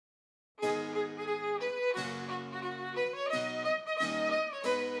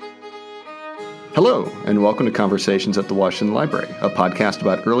Hello, and welcome to Conversations at the Washington Library, a podcast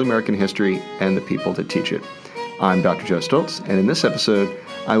about early American history and the people that teach it. I'm Dr. Joe Stoltz, and in this episode,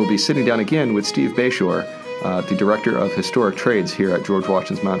 I will be sitting down again with Steve Bashore, the Director of Historic Trades here at George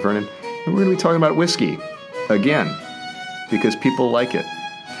Washington's Mount Vernon, and we're going to be talking about whiskey, again, because people like it.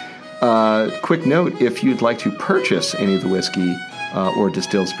 Quick note, if you'd like to purchase any of the whiskey or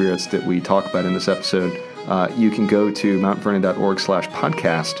distilled spirits that we talk about in this episode, you can go to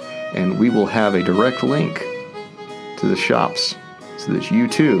mountvernon.org/podcast, and we will have a direct link to the shops so that you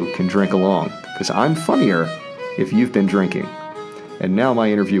too can drink along, because I'm funnier if you've been drinking. And now my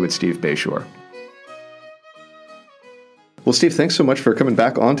interview with Steve Bashore. Well, Steve, thanks so much for coming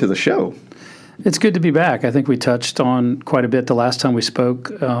back onto the show. It's good to be back. I think we touched on quite a bit the last time we spoke,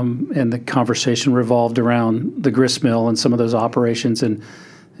 and the conversation revolved around the grist mill and some of those operations and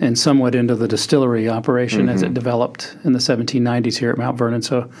somewhat into the distillery operation as it developed in the 1790s here at Mount Vernon.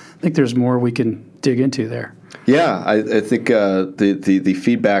 So I think there's more we can dig into there. Yeah, I think the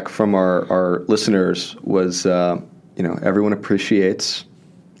feedback from our listeners was, everyone appreciates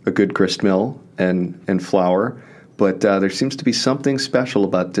a good grist mill and flour, but there seems to be something special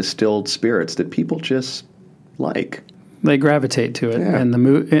about distilled spirits that people just like. They gravitate to it, Yeah. and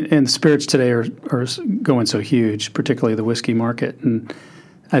the spirits today are going so huge, particularly the whiskey market. And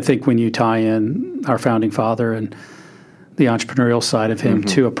I think when you tie in our founding father and the entrepreneurial side of him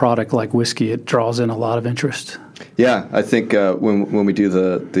to a product like whiskey, it draws in a lot of interest. Yeah, I think when we do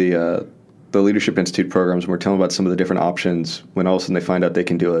the Leadership Institute programs, and we're telling about some of the different options, when all of a sudden they find out they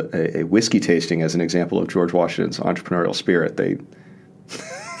can do a whiskey tasting as an example of George Washington's entrepreneurial spirit, they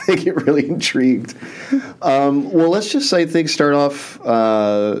get really intrigued. Well, let's just say things start off,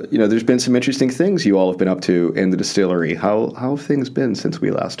 there's been some interesting things you all have been up to in the distillery. How have things been since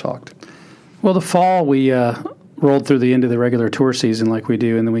we last talked? Well, the fall, we rolled through the end of the regular tour season like we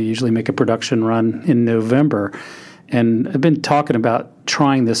do, and then we usually make a production run in November. And I've been talking about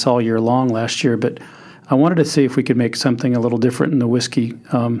trying this all year long last year, but I wanted to see if we could make something a little different in the whiskey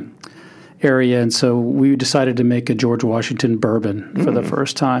area, and so we decided to make a George Washington bourbon for the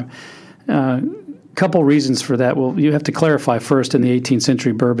first time. Couple reasons for that. Well, you have to clarify first, in the 18th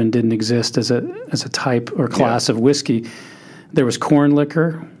century, bourbon didn't exist as a type or class of whiskey. There was corn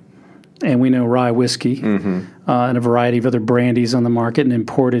liquor, and we know rye whiskey, and a variety of other brandies on the market, and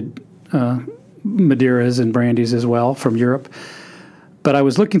imported Madeiras and brandies as well from Europe. But I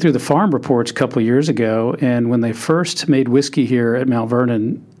was looking through the farm reports a couple of years ago, and when they first made whiskey here at Mount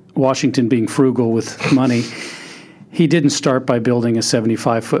Vernon, Washington being frugal with money, he didn't start by building a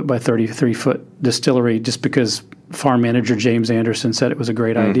 75-foot by 33-foot distillery just because farm manager James Anderson said it was a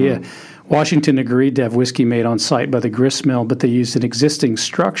great idea. Washington agreed to have whiskey made on site by the grist mill, but they used an existing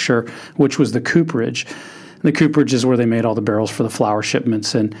structure, which was the cooperage. And the cooperage is where they made all the barrels for the flour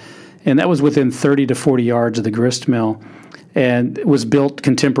shipments, and that was within 30 to 40 yards of the grist mill, and it was built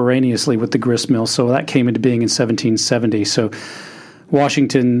contemporaneously with the grist mill, so that came into being in 1770. So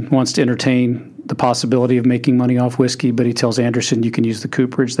Washington wants to entertain the possibility of making money off whiskey, but he tells Anderson you can use the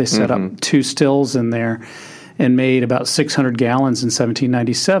cooperage. They set up two stills in there and made about 600 gallons in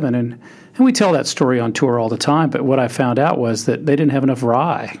 1797. And we tell that story on tour all the time, but what I found out was that they didn't have enough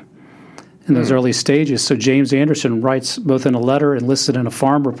rye in those early stages. So James Anderson writes both in a letter and listed in a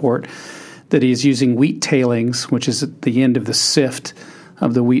farm report that he's using wheat tailings, which is at the end of the sift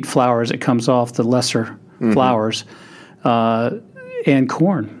of the wheat flour as it comes off the lesser flours, and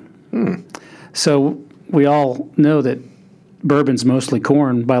corn. So we all know that bourbon's mostly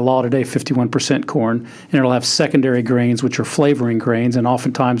corn. By law today, 51% corn, and it'll have secondary grains, which are flavoring grains, and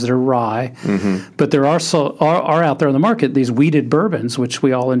oftentimes they're rye. But there are out there on the market these wheated bourbons, which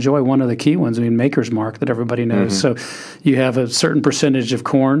we all enjoy. One of the key ones, Maker's Mark, that everybody knows. So you have a certain percentage of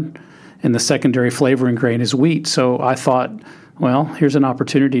corn, and the secondary flavoring grain is wheat. So I thought, well, here's an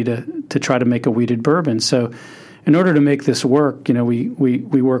opportunity to try to make a wheated bourbon. So in order to make this work, we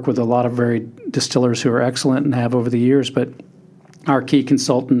work with a lot of varied distillers who are excellent and have over the years, but our key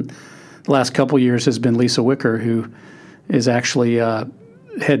consultant the last couple of years has been Lisa Wicker, who is actually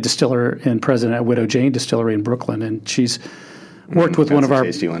head distiller and president at Widow Jane Distillery in Brooklyn, and she's worked with one of our.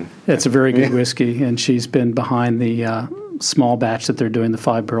 Tasty one. It's a very good whiskey, and she's been behind the small batch that they're doing, the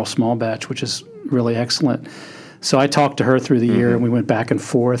 5-barrel small batch, which is really excellent. So I talked to her through the year, and we went back and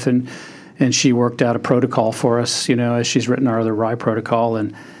forth, and she worked out a protocol for us, as she's written our other rye protocol,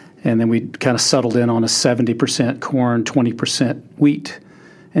 and then we kind of settled in on a 70% corn, 20% wheat,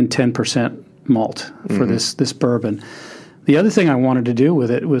 and 10% malt for this bourbon. The other thing I wanted to do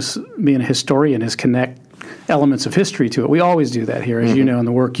with it was, being a historian, is connect elements of history to it. We always do that here, as you know, in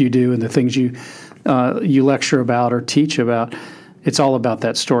the work you do and the things you lecture about or teach about. it's all about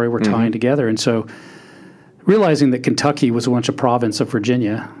that story we're tying together. And so realizing that Kentucky was once a province of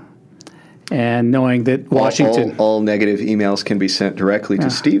Virginia, and knowing that Washington... All negative emails can be sent directly to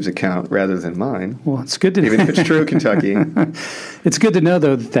Steve's account rather than mine. Well, it's good to know. Even if it's true, Kentucky. It's good to know,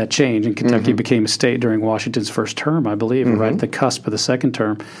 though, that changed, and Kentucky became a state during Washington's first term, I believe, right at the cusp of the second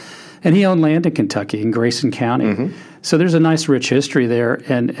term. And he owned land in Kentucky, in Grayson County. So there's a nice, rich history there.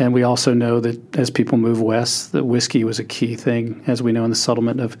 And we also know that as people move west, that whiskey was a key thing, as we know in the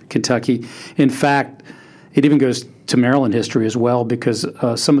settlement of Kentucky. In fact, it even goes to Maryland history as well, because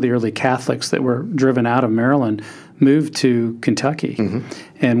some of the early Catholics that were driven out of Maryland moved to Kentucky.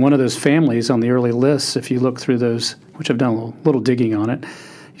 And one of those families on the early lists, if you look through those, which I've done a little digging on it,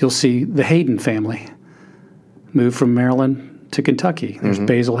 you'll see the Hayden family moved from Maryland to Kentucky. There's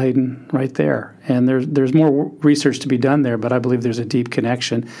Basil Hayden right there. And there's more research to be done there, but I believe there's a deep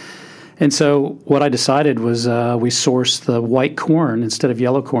connection. And so what I decided was we sourced the white corn instead of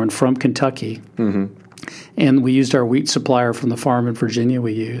yellow corn from Kentucky. And we used our wheat supplier from the farm in Virginia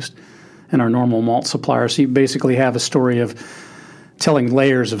we used, and our normal malt supplier. So you basically have a story of telling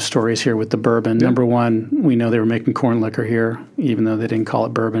layers of stories here with the bourbon. Number one, we know they were making corn liquor here, even though they didn't call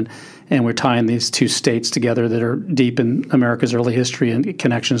it bourbon. And we're tying these two states together that are deep in America's early history and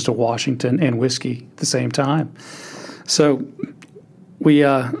connections to Washington and whiskey at the same time. So we,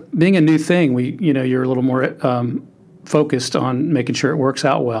 being a new thing, you're a little more focused on making sure it works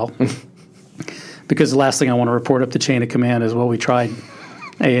out well. Because the last thing I want to report up the chain of command is, well, we tried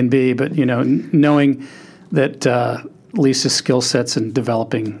A and B, but, knowing that Lisa's skill sets in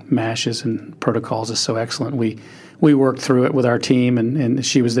developing mashes and protocols is so excellent, we worked through it with our team, and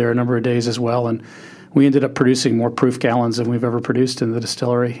she was there a number of days as well, and we ended up producing more proof gallons than we've ever produced in the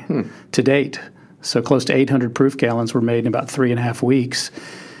distillery to date. So close to 800 proof gallons were made in about 3.5 weeks,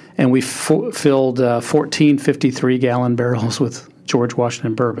 and we filled 14 53-gallon barrels with George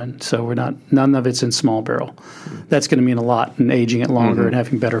Washington bourbon. So none of it's in small barrel. That's going to mean a lot in aging it longer and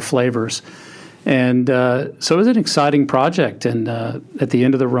having better flavors. And so it was an exciting project. And at the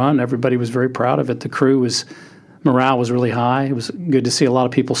end of the run, everybody was very proud of it. The morale was really high. It was good to see a lot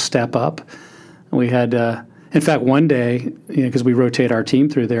of people step up. We had, in fact, one day, because we rotate our team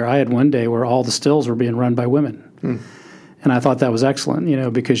through there, I had one day where all the stills were being run by women. And I thought that was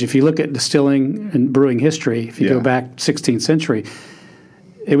excellent, because if you look at distilling and brewing history, if you go back 16th century,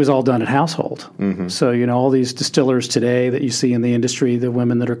 it was all done at household. So, all these distillers today that you see in the industry, the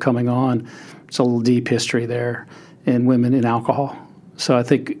women that are coming on, it's a little deep history there in women in alcohol. So I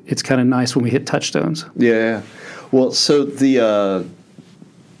think it's kind of nice when we hit touchstones. Yeah. Well, so the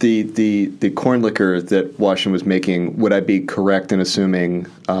corn liquor that Washington was making, would I be correct in assuming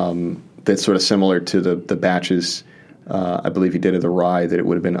that's sort of similar to the batches I believe he did of the rye, that it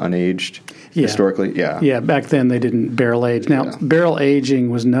would have been unaged historically? Yeah, back then they didn't barrel age. Now, barrel aging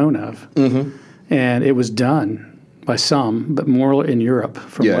was known of, and it was done by some, but more in Europe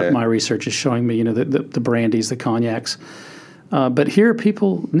from what my research is showing me, the brandies, the cognacs. But here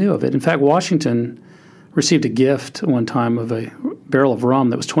people knew of it. In fact, Washington received a gift one time of a barrel of rum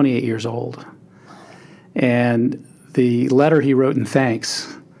that was 28 years old. And the letter he wrote in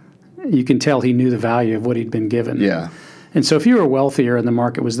thanks, you can tell he knew the value of what he'd been given. Yeah. And so if you were wealthier and the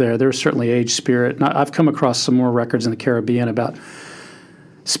market was there was certainly aged spirit. And I've come across some more records in the Caribbean about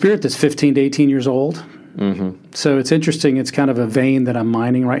spirit that's 15 to 18 years old. So it's interesting. It's kind of a vein that I'm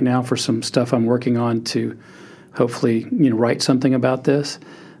mining right now for some stuff I'm working on to hopefully, write something about this.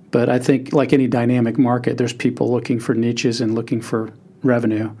 But I think like any dynamic market, there's people looking for niches and looking for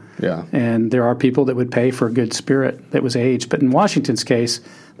revenue. Yeah. And there are people that would pay for a good spirit that was aged. But in Washington's case,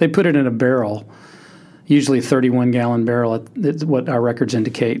 they put it in a barrel, usually a 31-gallon barrel, that's what our records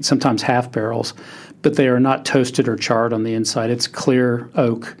indicate, sometimes half barrels. But they are not toasted or charred on the inside. It's clear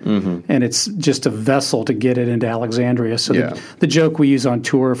oak, and it's just a vessel to get it into Alexandria. So the joke we use on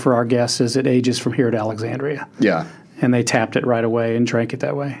tour for our guests is it ages from here to Alexandria. Yeah. And they tapped it right away and drank it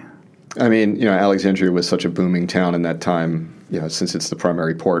that way. I mean, Alexandria was such a booming town in that time, since it's the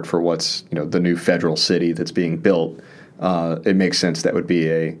primary port for what's, the new federal city that's being built. It makes sense that would be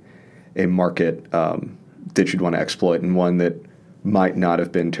a market that you'd want to exploit, and one that might not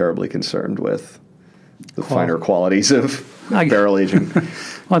have been terribly concerned with the finer qualities of barrel aging.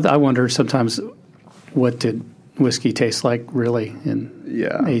 Well, I wonder sometimes, what did whiskey taste like really in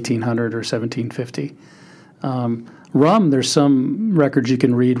 1800 or 1750? Rum, there's some records you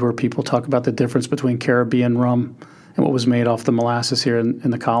can read where people talk about the difference between Caribbean rum and what was made off the molasses here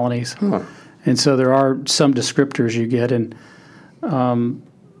in the colonies. And so there are some descriptors you get. And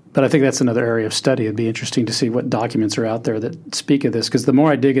But I think that's another area of study. It'd be interesting to see what documents are out there that speak of this, because the more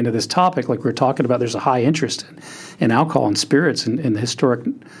I dig into this topic, like we're talking about, there's a high interest in alcohol and spirits and the historic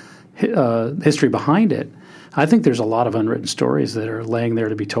history behind it. I think there's a lot of unwritten stories that are laying there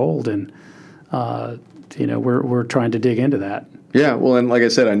to be told, and we're trying to dig into that. Yeah, well, and like I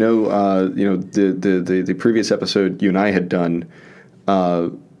said, I know the previous episode you and I had done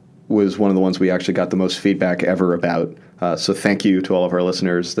was one of the ones we actually got the most feedback ever about. So thank you to all of our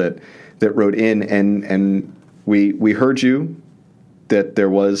listeners that wrote in, and we heard you that there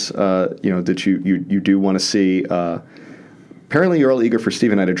was that you do want to see. Apparently, you're all eager for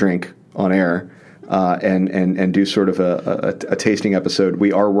Steve and I to drink on air and do sort of a tasting episode.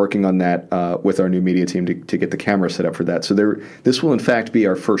 We are working on that with our new media team to get the camera set up for that. So this will in fact be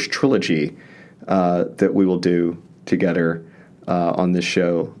our first trilogy that we will do together on this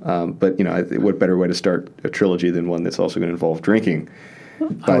show. But what better way to start a trilogy than one that's also going to involve drinking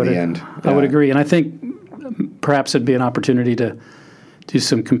by the end? I would agree, and I think perhaps it'd be an opportunity to do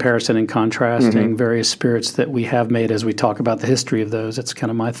some comparison and contrasting various spirits that we have made as we talk about the history of those. That's kind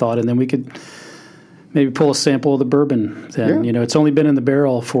of my thought, and then we could maybe pull a sample of the bourbon. Then it's only been in the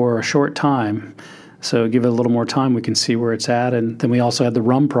barrel for a short time. So give it a little more time, we can see where it's at. And then we also had the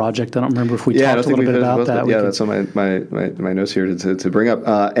rum project. I don't remember if we talked a little bit about that. That's on my notes here to bring up.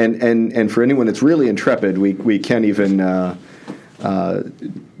 And for anyone that's really intrepid, we can't even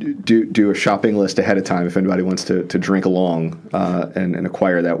do a shopping list ahead of time if anybody wants to drink along and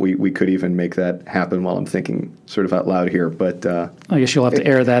acquire that. We could even make that happen while I'm thinking sort of out loud here. But I guess you'll have to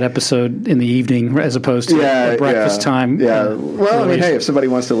air that episode in the evening as opposed to breakfast time. Yeah. Well, I mean, hey, if somebody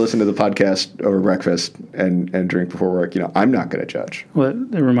wants to listen to the podcast over breakfast and drink before work, I'm not going to judge. Well,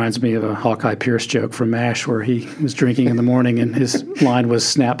 it reminds me of a Hawkeye Pierce joke from MASH where he was drinking in the morning and his line was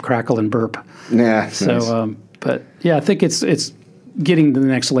snap, crackle, and burp. Nah. So, nice. But yeah, I think it's getting to the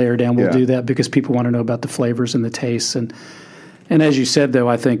next layer down. We'll do that because people want to know about the flavors and the tastes. And as you said, though,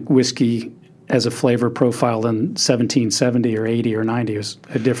 I think whiskey as a flavor profile in 1770 or 80 or 90 was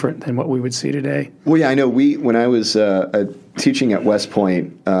different than what we would see today. Well, yeah, I know. When I was teaching at West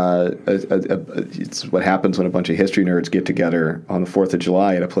Point, it's what happens when a bunch of history nerds get together on the 4th of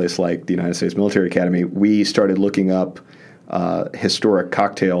July at a place like the United States Military Academy. We started looking up historic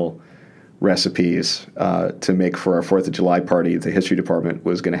cocktail recipes to make for our 4th of July party the history department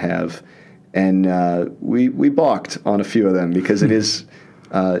was going to have. And we balked on a few of them because it is,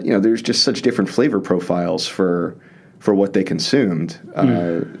 there's just such different flavor profiles for what they consumed.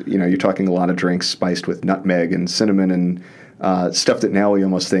 You're talking a lot of drinks spiced with nutmeg and cinnamon and stuff that now we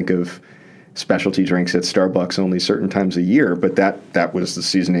almost think of specialty drinks at Starbucks only certain times a year. But that was the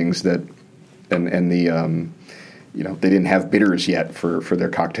seasonings that and the they didn't have bitters yet for their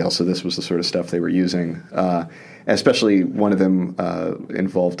cocktails, so this was the sort of stuff they were using. Especially one of them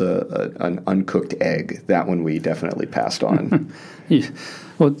involved an uncooked egg. That one we definitely passed on. Yeah.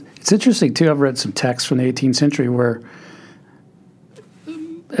 Well, it's interesting, too. I've read some texts from the 18th century where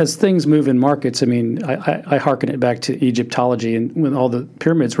as things move in markets, I mean, I hearken it back to Egyptology, and when all the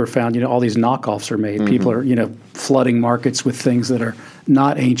pyramids were found, all these knockoffs are made. People are, flooding markets with things that are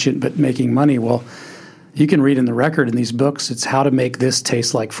not ancient but making money. Well, you can read in the record in these books, it's how to make this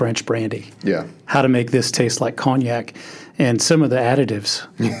taste like French brandy. Yeah. How to make this taste like cognac. And some of the additives,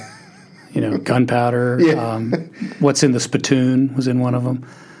 gunpowder, what's in the spittoon was in one of them.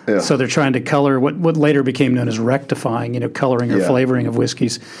 Yeah. So they're trying to color what later became known as rectifying, coloring or flavoring of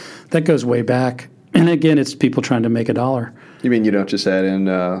whiskeys. That goes way back. And again, it's people trying to make a dollar. You mean you don't just add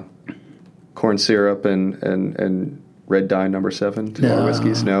in corn syrup and red dye number 7 to our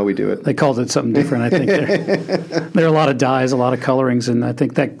whiskeys? No, we do it. They called it something different, I think. There are a lot of dyes, a lot of colorings, and I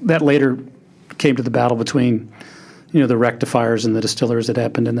think that later came to the battle between, the rectifiers and the distillers that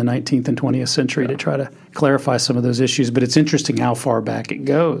happened in the 19th and 20th century to try to clarify some of those issues. But it's interesting how far back it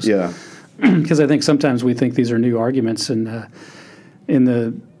goes. Yeah. Because I think sometimes we think these are new arguments, and in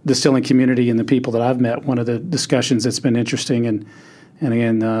the distilling community and the people that I've met, one of the discussions that's been interesting, and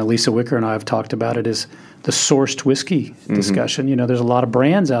again, Lisa Wicker and I have talked about it, is the sourced whiskey discussion. There's a lot of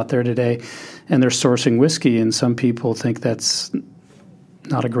brands out there today, and they're sourcing whiskey, and some people think that's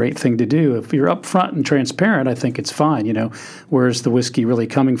not a great thing to do. If you're upfront and transparent, I think it's fine. Where's the whiskey really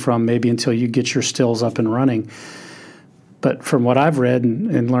coming from? Maybe until you get your stills up and running. But from what I've read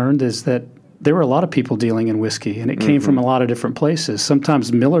and learned is that there were a lot of people dealing in whiskey, and it came from a lot of different places.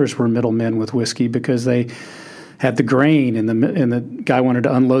 Sometimes millers were middlemen with whiskey because they had the grain, and the guy wanted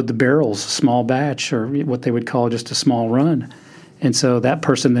to unload the barrels, small batch, or what they would call just a small run. And so that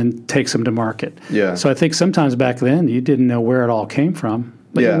person then takes them to market. Yeah. So I think sometimes back then you didn't know where it all came from.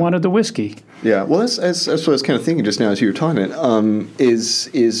 but Yeah. you wanted the whiskey. Yeah, well, that's what I was kind of thinking just now as you were talking. Is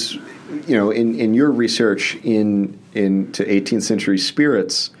in your research into 18th century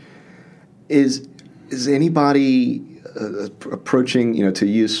spirits, is anybody approaching, to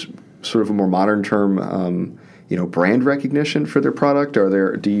use sort of a more modern term, brand recognition for their product?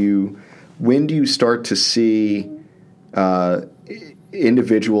 When do you start to see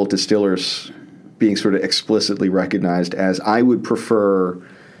individual distillers being sort of explicitly recognized as, I would prefer,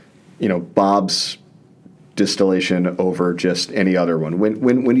 Bob's distillation over just any other one?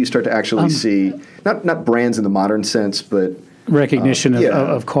 When do you start to actually see not brands in the modern sense, but recognition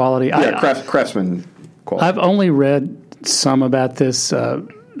of quality? Craftsman quality. I've only read some about this,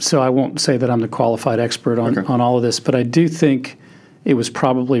 so I won't say that I'm the qualified expert on all of this, but I do think it was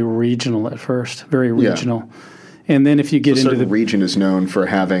probably regional at first, very regional. Yeah. And then if you get into the region is known for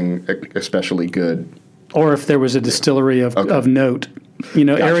having especially good, or if there was a distillery of note,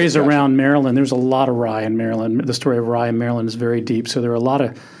 gotcha, areas around Maryland. There's a lot of rye in Maryland. The story of rye in Maryland is very deep. So there are a lot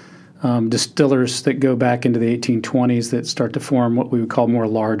of distillers that go back into the 1820s that start to form what we would call more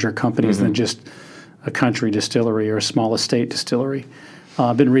larger companies than just a country distillery or a small estate distillery.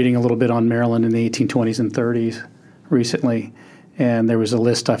 I've been reading a little bit on Maryland in the 1820s and 30s recently, and there was a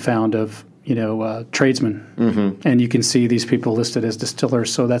list I found of tradesmen, and you can see these people listed as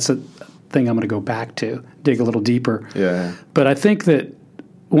distillers. So that's a thing I'm going to go back to, dig a little deeper. Yeah. But I think that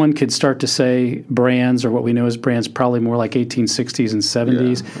one could start to say brands, or what we know as brands, probably more like 1860s and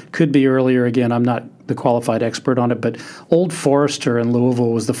 70s. Yeah. Could be earlier. Again, I'm not the qualified expert on it, but Old Forester in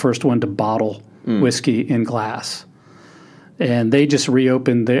Louisville was the first one to bottle whiskey in glass. And they just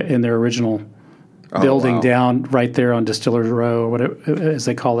reopened in their original building down right there on Distillers Row, or whatever, as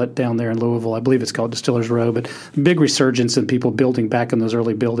they call it down there in Louisville. I believe it's called Distillers Row, but big resurgence in people building back in those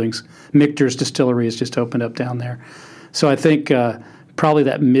early buildings. Michter's Distillery has just opened up down there. So I think probably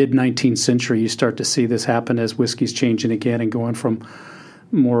that mid-19th century you start to see this happen as whiskey's changing again and going from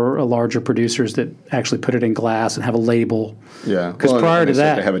more larger producers that actually put it in glass and have a label. Yeah, because prior to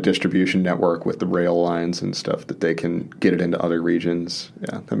that, they have a distribution network with the rail lines and stuff that they can get it into other regions.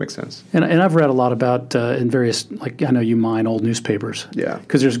 Yeah, that makes sense. And I've read a lot about in various, like, I know you mine old newspapers. Yeah,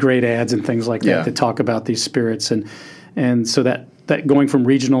 because there's great ads and things like that that talk about these spirits, and so that going from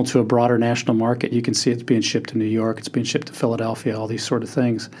regional to a broader national market, you can see it's being shipped to New York, it's being shipped to Philadelphia, all these sort of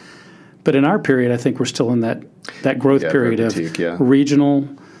things. But in our period, I think we're still in that growth period of regional,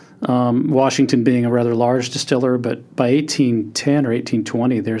 Washington being a rather large distiller. But by 1810 or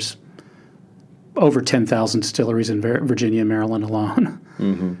 1820, there's over 10,000 distilleries in Virginia and Maryland alone.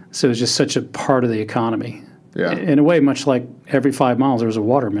 So it's just such a part of the economy. Yeah. In a way, much like every 5 miles, there's a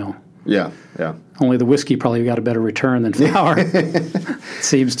water mill. Yeah. Only the whiskey probably got a better return than flour. It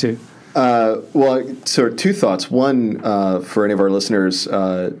seems to. Well, so two thoughts. One, for any of our listeners,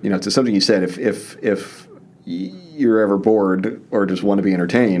 to something you said, if you're ever bored or just want to be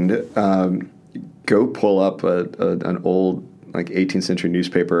entertained, go pull up an old, like, 18th century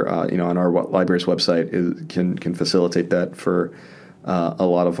newspaper. On our library's website can facilitate that for a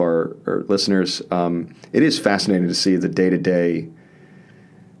lot of our listeners. It is fascinating to see the day-to-day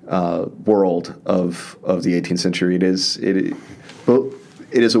world of the 18th century. It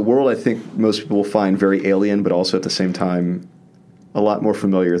is a world I think most people will find very alien, but also at the same time a lot more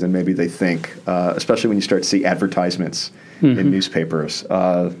familiar than maybe they think, especially when you start to see advertisements in newspapers.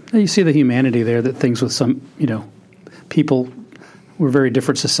 You see the humanity there, that things with some, people, we're a very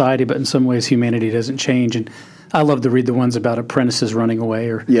different society, but in some ways humanity doesn't change. And I love to read the ones about apprentices running away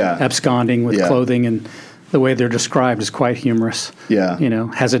or absconding with clothing, and the way they're described is quite humorous. Yeah.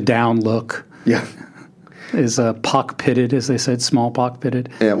 Has a down look. Yeah. Is pock-pitted, as they said, small pock-pitted.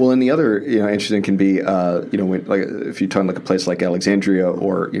 Yeah, well, and the other interesting can be when, like, if you talk like a place like Alexandria,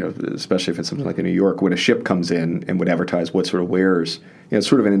 or especially if it's something like in New York, when a ship comes in and would advertise what sort of wares, it's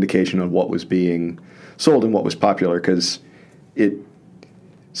sort of an indication on what was being sold and what was popular, because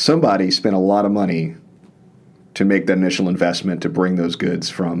somebody spent a lot of money to make that initial investment to bring those goods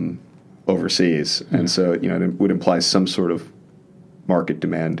from overseas, and so it would imply some sort of market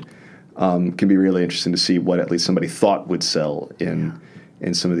demand. Can be really interesting to see what at least somebody thought would sell in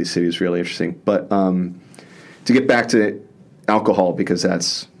some of these cities. Really interesting. But to get back to alcohol, because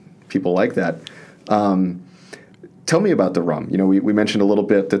that's people like that. Tell me about the rum. We mentioned a little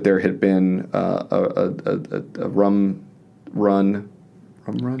bit that there had been a rum run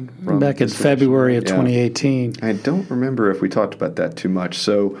back in February of 2018. I don't remember if we talked about that too much.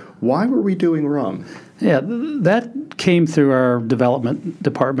 So why were we doing rum? Yeah, that came through our development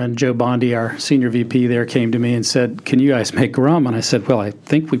department. Joe Bondi, our senior VP there, came to me and said, "Can you guys make rum?" And I said, "Well, I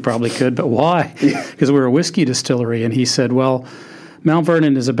think we probably could, but why?" Because we're a whiskey distillery. And he said, "Well, Mount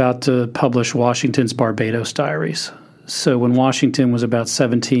Vernon is about to publish Washington's Barbados Diaries. So when Washington was about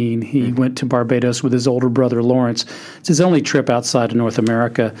 17, he went to Barbados with his older brother Lawrence. It's his only trip outside of North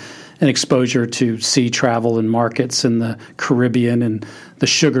America, and exposure to sea travel and markets in the Caribbean and the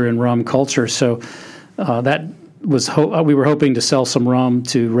sugar and rum culture. So that was we were hoping to sell some rum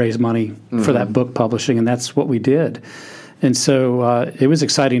to raise money for that book publishing, and that's what we did. And so it was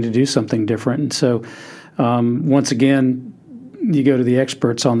exciting to do something different. And so once again, you go to the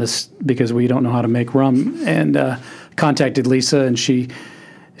experts on this because we don't know how to make rum, and contacted Lisa, and she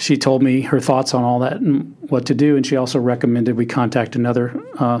told me her thoughts on all that and what to do. And she also recommended we contact another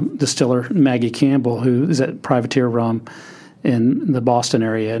distiller, Maggie Campbell, who is at Privateer Rum in the Boston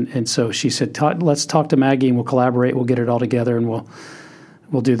area. And so she said, let's talk to Maggie and we'll collaborate. We'll get it all together and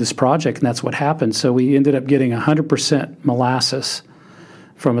we'll do this project. And that's what happened. So we ended up getting 100% molasses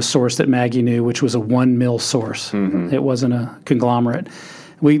from a source that Maggie knew, which was a 1 mill source. It wasn't a conglomerate.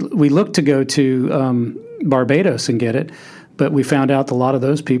 We looked to go to Barbados and get it, but we found out that a lot of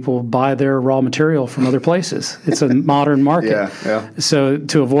those people buy their raw material from other places. It's a modern market. Yeah. So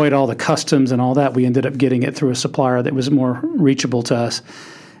to avoid all the customs and all that, we ended up getting it through a supplier that was more reachable to us.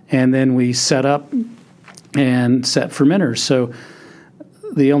 And then we set up and set fermenters. So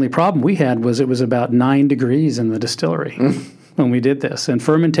the only problem we had was it was about 9 degrees in the distillery when we did this. And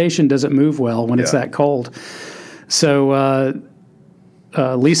fermentation doesn't move well when it's that cold. So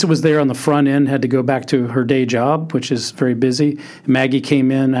Lisa was there on the front end, had to go back to her day job, which is very busy. Maggie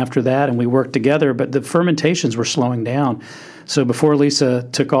came in after that, and we worked together, but the fermentations were slowing down. So before Lisa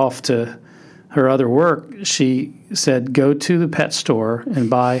took off to her other work, she said, go to the pet store and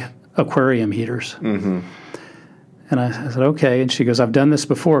buy aquarium heaters. And I said, okay. And she goes, I've done this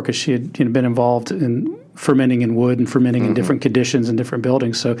before, because she had been involved in fermenting in wood and fermenting in different conditions in different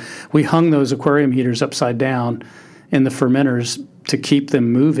buildings. So we hung those aquarium heaters upside down in the fermenters to keep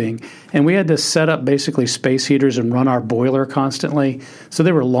them moving. And we had to set up basically space heaters and run our boiler constantly. So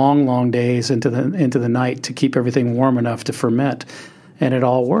there were long, long days into the night to keep everything warm enough to ferment. And it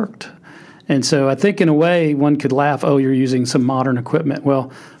all worked. And so I think in a way one could laugh, oh, you're using some modern equipment.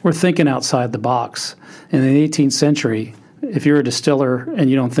 Well, we're thinking outside the box. In the 18th century, if you're a distiller and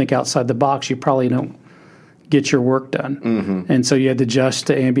you don't think outside the box, you probably don't get your work done. And so you had to adjust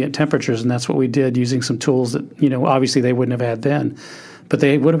to ambient temperatures, and that's what we did using some tools that, obviously they wouldn't have had then. But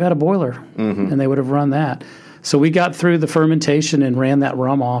they would have had a boiler, and they would have run that. So we got through the fermentation and ran that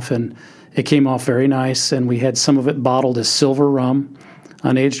rum off, and it came off very nice. And we had some of it bottled as silver rum,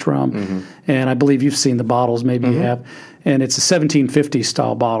 unaged rum. And I believe you've seen the bottles, maybe you have. And it's a 1750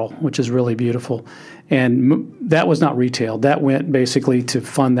 style bottle, which is really beautiful. And that was not retail. That went basically to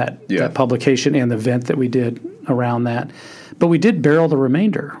fund that publication and the event that we did around that. But we did barrel the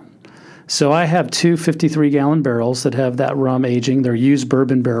remainder. So I have 2 53-gallon barrels that have that rum aging. They're used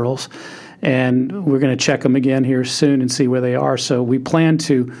bourbon barrels. And we're going to check them again here soon and see where they are. So we plan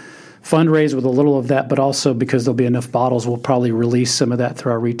to fundraise with a little of that, but also because there'll be enough bottles, we'll probably release some of that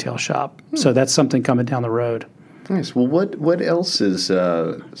through our retail shop. So that's something coming down the road. Nice. Well, what else is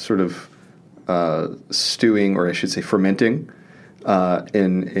sort of stewing, or I should say fermenting,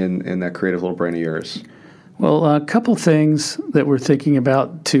 in that creative little brain of yours? Well, a couple things that we're thinking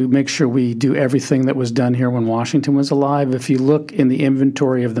about to make sure we do everything that was done here when Washington was alive. If you look in the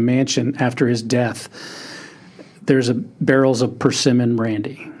inventory of the mansion after his death, there's barrels of persimmon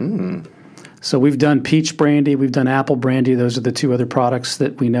brandy. So we've done peach brandy, we've done apple brandy. Those are the 2 other products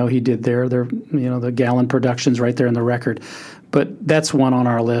that we know he did there. They're, the gallon production's right there in the record. But that's one on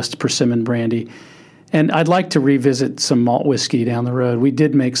our list, persimmon brandy. And I'd like to revisit some malt whiskey down the road. We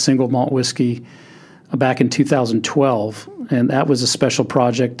did make single malt whiskey back in 2012, and that was a special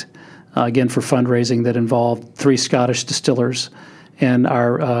project, again, for fundraising that involved 3 Scottish distillers and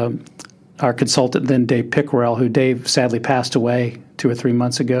our consultant then, Dave Pickrell, who Dave sadly passed away 2 or 3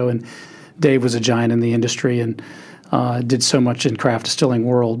 months ago. And Dave was a giant in the industry and did so much in craft distilling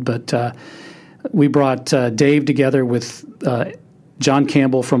world. But we brought Dave together with John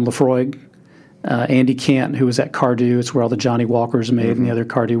Campbell from Lefroy, Andy Cant, who was at Cardew. It's where all the Johnny Walkers made and the other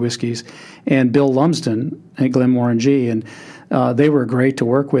Cardew whiskeys, and Bill Lumsden at Glenmorangie. And they were great to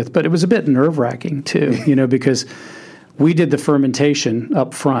work with. But it was a bit nerve-wracking, too, because we did the fermentation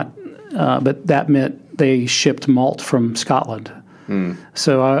up front, but that meant they shipped malt from Scotland.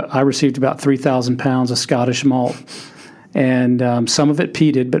 So I received about 3,000 pounds of Scottish malt, and some of it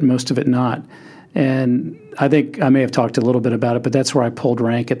peated, but most of it not. And I think I may have talked a little bit about it, but that's where I pulled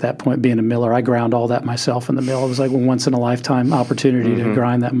rank at that point, being a miller. I ground all that myself in the mill. It was like a once-in-a-lifetime opportunity to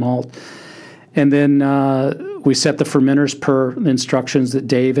grind that malt. And then we set the fermenters per instructions that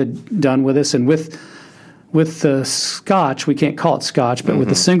Dave had done with us. And with with the Scotch, we can't call it Scotch, but with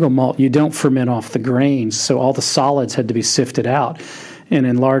the single malt, you don't ferment off the grains, so all the solids had to be sifted out. And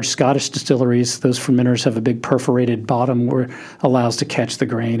in large Scottish distilleries, those fermenters have a big perforated bottom where it allows to catch the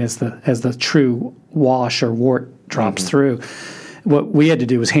grain as the true wash or wort drops through. What we had to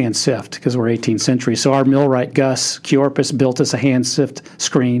do was hand sift because we're 18th century. So our millwright, Gus Kyorpus, built us a hand sift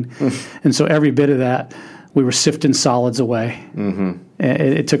screen. And so every bit of that, we were sifting solids away.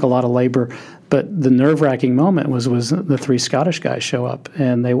 It took a lot of labor. But the nerve-wracking moment was the three Scottish guys show up.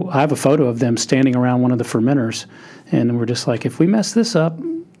 And I have a photo of them standing around one of the fermenters. And we're just like, if we mess this up,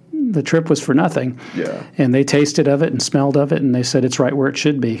 the trip was for nothing. Yeah. And they tasted of it and smelled of it, and they said it's right where it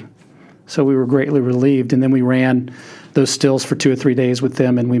should be. So we were greatly relieved. And then we ran those stills for 2 or 3 days with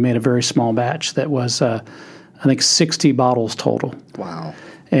them, and we made a very small batch that was, I think, 60 bottles total. Wow.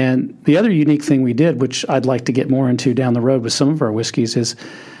 And the other unique thing we did, which I'd like to get more into down the road with some of our whiskeys, is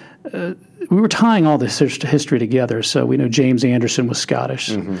we were tying all this history together. So we know James Anderson was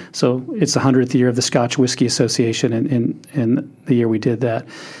Scottish. So it's the 100th year of the Scotch Whisky Association in the year we did that.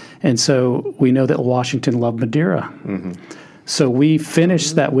 And so we know that Washington loved Madeira. So we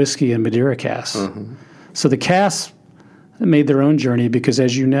finished that whiskey in Madeira casks. So the casks made their own journey because,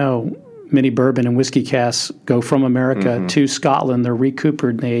 as you know, many bourbon and whiskey casks go from America to Scotland. They're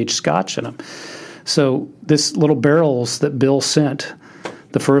recoopered and they age Scotch in them. So this little barrels that Bill sent,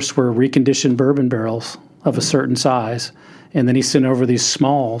 the first were reconditioned bourbon barrels of a certain size, and then he sent over these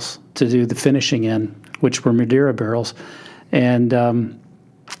smalls to do the finishing in, which were Madeira barrels. And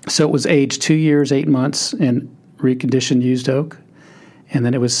so it was aged 2 years, 8 months in reconditioned used oak, and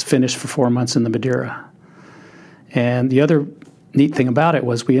then it was finished for 4 months in the Madeira. And the other neat thing about it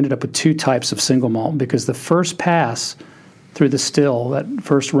was we ended up with 2 types of single malt because the first pass through the still, that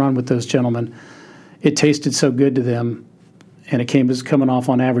first run with those gentlemen, it tasted so good to them, and it was coming off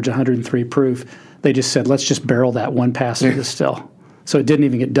on average 103 proof. They just said, let's just barrel that one pass through the still. So it didn't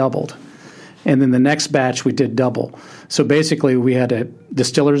even get doubled. And then the next batch we did double. So basically we had a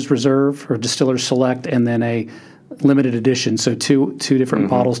distiller's reserve or distiller's select and then a limited edition. So two different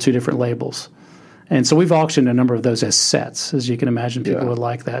bottles, 2 different labels. And so we've auctioned a number of those as sets. As you can imagine, people would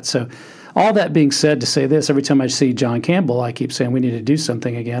like that. So all that being said, to say this, every time I see John Campbell, I keep saying we need to do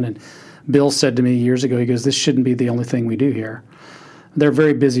something again. And Bill said to me years ago, he goes, this shouldn't be the only thing we do here. They're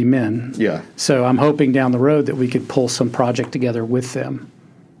very busy men. Yeah. So I'm hoping down the road that we could pull some project together with them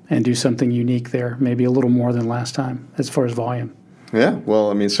and do something unique there, maybe a little more than last time as far as volume. Yeah, well,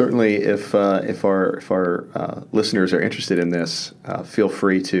 I mean, certainly if our listeners are interested in this, feel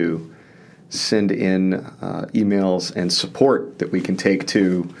free to send in emails and support that we can take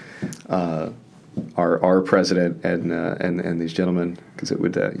to our president and these gentlemen, because it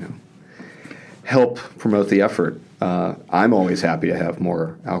would help promote the effort. I'm always happy to have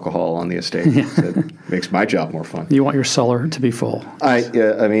more alcohol on the estate. It makes my job more fun. You want your cellar to be full. I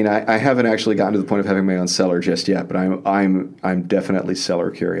haven't actually gotten to the point of having my own cellar just yet, but I'm definitely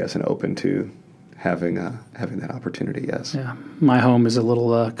cellar curious and open to having that opportunity. Yes. Yeah, my home is a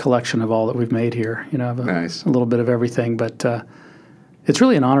little collection of all that we've made here. I have nice. A little bit of everything, but it's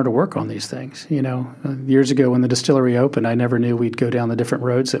really an honor to work on these things. Years ago when the distillery opened, I never knew we'd go down the different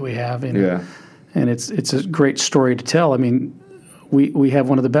roads that we have. Yeah. And it's a great story to tell. I mean, we have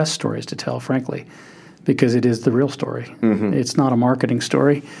one of the best stories to tell, frankly, because it is the real story. It's not a marketing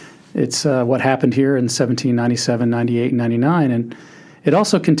story. It's what happened here in 1797, 98, and 99. And it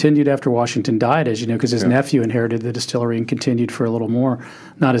also continued after Washington died, as you know, because his nephew inherited the distillery and continued for a little more,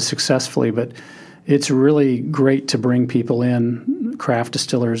 not as successfully. But it's really great to bring people in, craft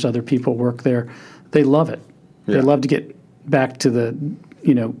distillers, other people work there. They love it. Yeah. They love to get back to the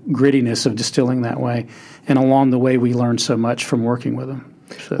grittiness of distilling that way. And along the way, we learned so much from working with them.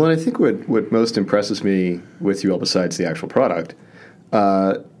 So. Well, I think what most impresses me with you all, besides the actual product,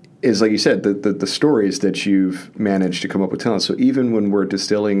 is, like you said, the stories that you've managed to come up with telling. So even when we're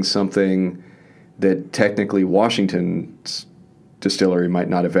distilling something that technically Washington's distillery might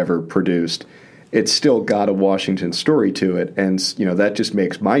not have ever produced, it's still got a Washington story to it. And, that just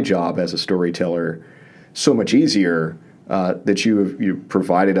makes my job as a storyteller so much easier. That you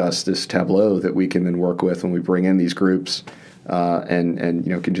provided us this tableau that we can then work with when we bring in these groups, and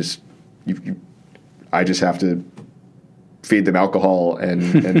can just I just have to feed them alcohol, and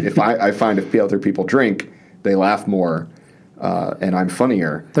if I find if other people drink, they laugh more, and I'm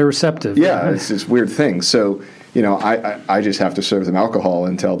funnier. They're receptive. Yeah, it's this weird thing. So I just have to serve them alcohol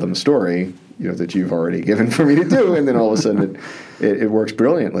and tell them a story that you've already given for me to do, and then all of a sudden it works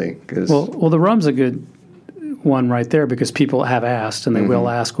brilliantly. Well, the rum's a good one right there, because people have asked, and they will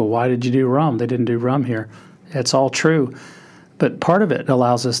ask, well, why did you do rum? They didn't do rum here. It's all true. but part of it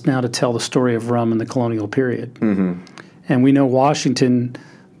allows us now to tell the story of rum in the colonial period. And we know Washington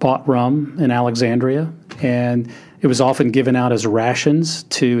bought rum in Alexandria, and it was often given out as rations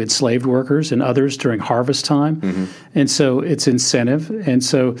to enslaved workers and others during harvest time. And so it's incentive. And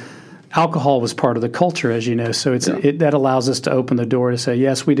so alcohol was part of the culture, as you know. So that allows us to open the door to say,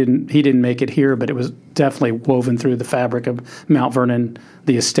 yes, he didn't make it here, but it was definitely woven through the fabric of Mount Vernon,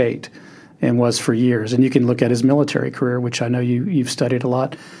 the estate, and was for years. And you can look at his military career, which I know you've studied a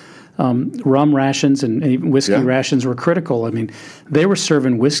lot. Rum rations and even whiskey rations were critical. I mean, they were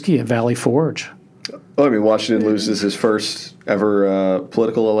serving whiskey at Valley Forge. Oh, I mean, Washington loses his first ever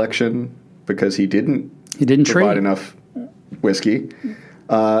political election because he didn't provide enough whiskey.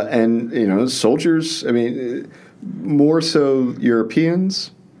 And, soldiers, I mean, more so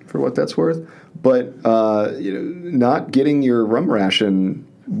Europeans, for what that's worth. But, not getting your rum ration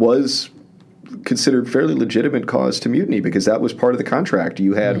was considered fairly legitimate cause to mutiny because that was part of the contract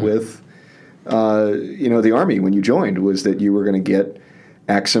you had with, the Army when you joined, was that you were going to get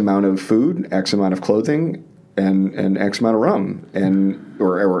X amount of food, X amount of clothing, and X amount of rum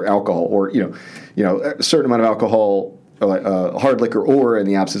or alcohol, or a certain amount of alcohol, hard liquor, or in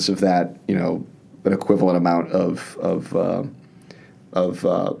the absence of that, an equivalent amount of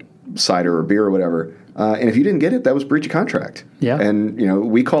cider or beer or whatever. And if you didn't get it, that was breach of contract. Yeah. And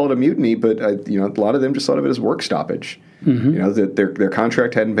we call it a mutiny, but a lot of them just thought of it as work stoppage. That their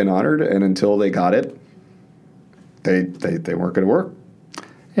contract hadn't been honored, and until they got it, they weren't going to work.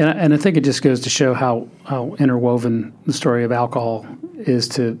 And I think it just goes to show how interwoven the story of alcohol is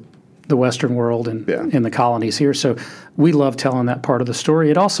to the Western world and in the colonies here. So we love telling that part of the story.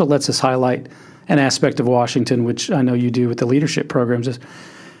 It also lets us highlight an aspect of Washington, which I know you do with the leadership programs, is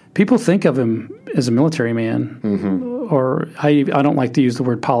people think of him as a military man, or I don't like to use the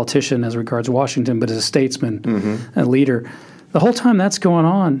word politician as regards Washington, but as a statesman, a leader. The whole time that's going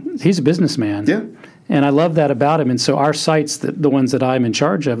on, he's a businessman. Yeah. And I love that about him. And so our sites, the ones that I'm in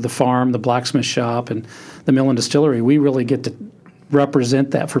charge of, the farm, the blacksmith shop, and the mill and distillery, we really get to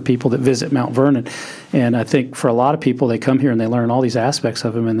represent that for people that visit Mount Vernon. And I think for a lot of people, they come here and they learn all these aspects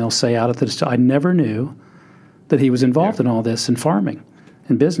of him, and they'll say out at the distillery, I never knew that he was involved in all this in farming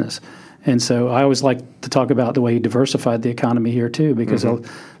and business. And so I always like to talk about the way he diversified the economy here too, because a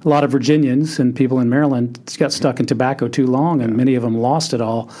lot of Virginians and people in Maryland got stuck in tobacco too long, and many of them lost it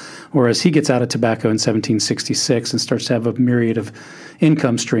all. Whereas he gets out of tobacco in 1766 and starts to have a myriad of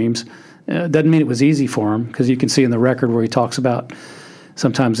income streams. Doesn't mean it was easy for him, because you can see in the record where he talks about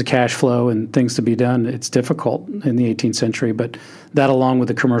sometimes the cash flow and things to be done. It's difficult in the 18th century, but that along with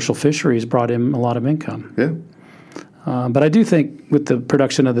the commercial fisheries brought him a lot of income. Yeah. But I do think with the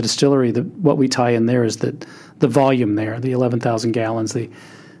production of the distillery, what we tie in there is that the volume there, the 11,000 gallons in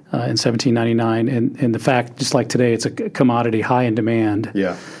 1799, and the fact, just like today, it's a commodity high in demand,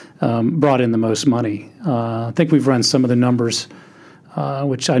 brought in the most money. I think we've run some of the numbers,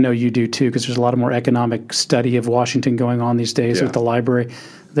 which I know you do too, because there's a lot of more economic study of Washington going on these days with the library,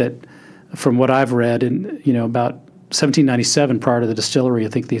 that from what I've read, and about 1797, prior to the distillery, I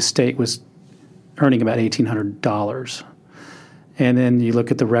think the estate was earning about $1,800. And then you look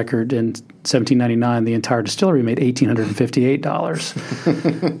at the record in 1799, the entire distillery made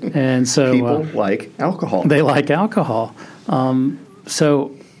 $1,858. And so people like alcohol. They like alcohol.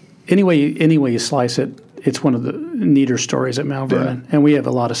 So any way you slice it, it's one of the neater stories at Mount Vernon. And we have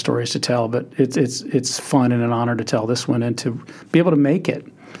a lot of stories to tell, but it's fun and an honor to tell this one and to be able to make it.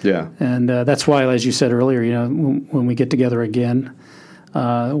 Yeah. And that's why, as you said earlier, when we get together again,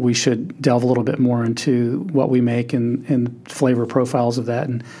 we should delve a little bit more into what we make and flavor profiles of that.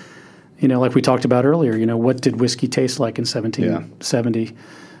 And, like we talked about earlier, what did whiskey taste like in 1770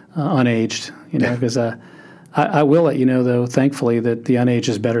 unaged? Because I will let you know, though, thankfully, that the unaged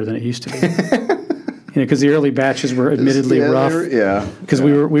is better than it used to be. Because the early batches were admittedly rough. Because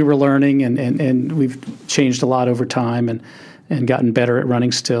we were learning, and we've changed a lot over time and gotten better at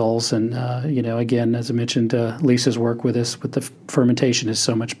running stills. And, again, as I mentioned, Lisa's work with us with the fermentation is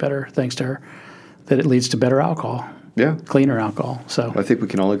so much better, thanks to her, that it leads to better alcohol. Yeah. Cleaner alcohol. So I think we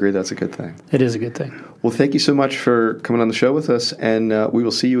can all agree that's a good thing. It is a good thing. Well, thank you so much for coming on the show with us, and we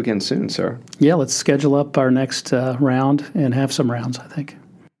will see you again soon, sir. Yeah, let's schedule up our next round and have some rounds, I think.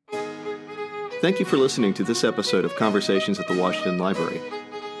 Thank you for listening to this episode of Conversations at the Washington Library.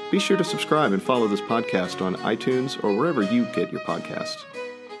 Be sure to subscribe and follow this podcast on iTunes or wherever you get your podcasts.